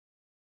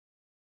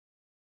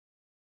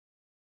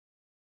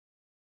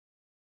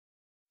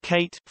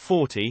Kate,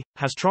 40,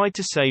 has tried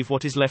to save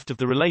what is left of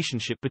the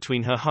relationship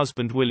between her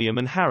husband William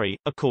and Harry,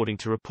 according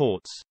to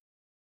reports.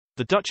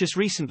 The Duchess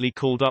recently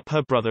called up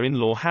her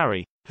brother-in-law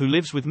Harry, who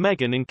lives with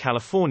Meghan in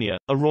California,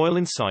 a royal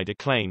insider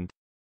claimed.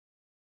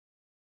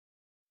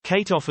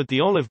 Kate offered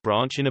the olive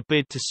branch in a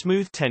bid to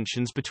smooth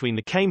tensions between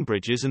the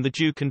Cambridges and the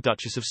Duke and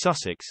Duchess of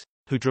Sussex,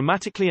 who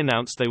dramatically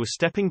announced they were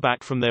stepping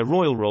back from their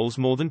royal roles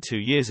more than 2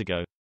 years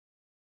ago.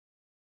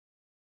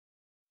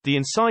 The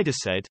insider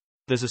said,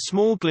 "There's a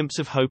small glimpse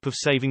of hope of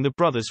saving the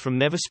brothers from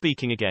never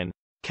speaking again,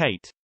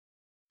 Kate.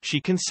 She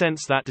can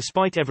sense that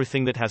despite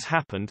everything that has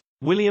happened,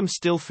 William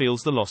still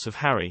feels the loss of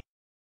Harry."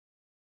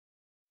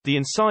 The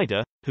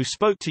insider, who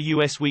spoke to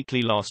US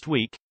Weekly last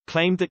week,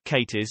 claimed that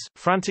Kate is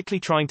frantically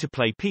trying to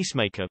play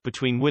peacemaker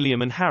between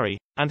William and Harry,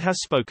 and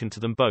has spoken to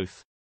them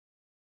both.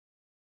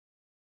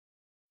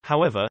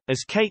 However,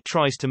 as Kate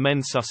tries to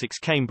mend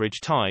Sussex-Cambridge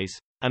ties,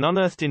 an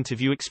unearthed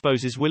interview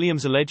exposes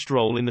William's alleged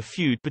role in the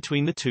feud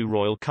between the two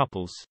royal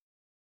couples.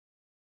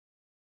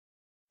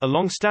 A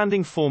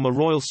long-standing former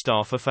royal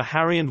staffer for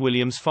Harry and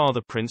William's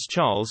father Prince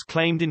Charles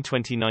claimed in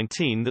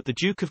 2019 that the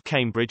Duke of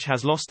Cambridge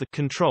has lost the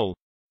control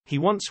he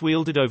once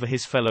wielded over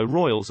his fellow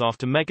royals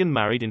after Meghan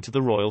married into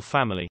the royal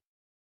family.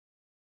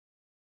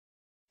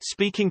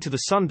 Speaking to the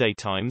Sunday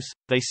Times,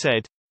 they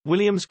said,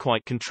 "William's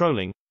quite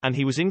controlling, and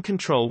he was in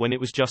control when it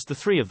was just the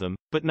three of them,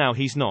 but now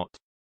he's not.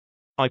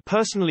 I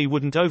personally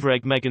wouldn't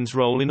overegg Meghan's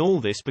role in all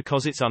this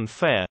because it's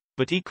unfair,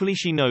 but equally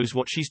she knows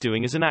what she's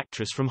doing as an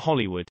actress from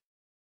Hollywood.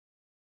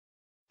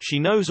 She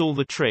knows all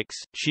the tricks,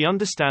 she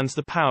understands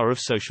the power of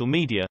social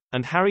media,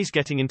 and Harry's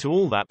getting into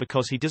all that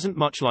because he doesn't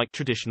much like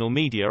traditional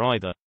media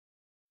either.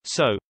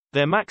 So,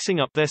 they're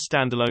maxing up their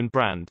standalone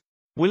brand.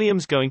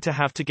 William's going to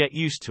have to get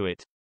used to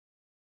it."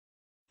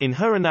 In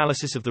her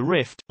analysis of the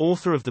rift,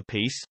 author of the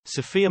piece,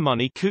 Sophia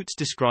Money Coots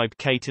described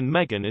Kate and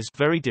Meghan as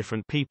very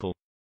different people.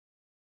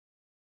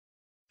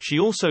 She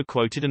also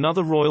quoted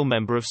another royal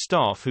member of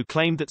staff who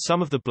claimed that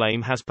some of the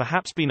blame has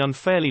perhaps been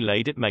unfairly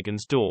laid at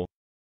Meghan's door.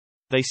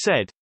 They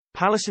said,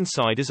 "Palace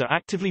insiders are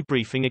actively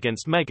briefing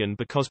against Meghan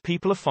because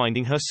people are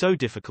finding her so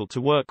difficult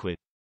to work with.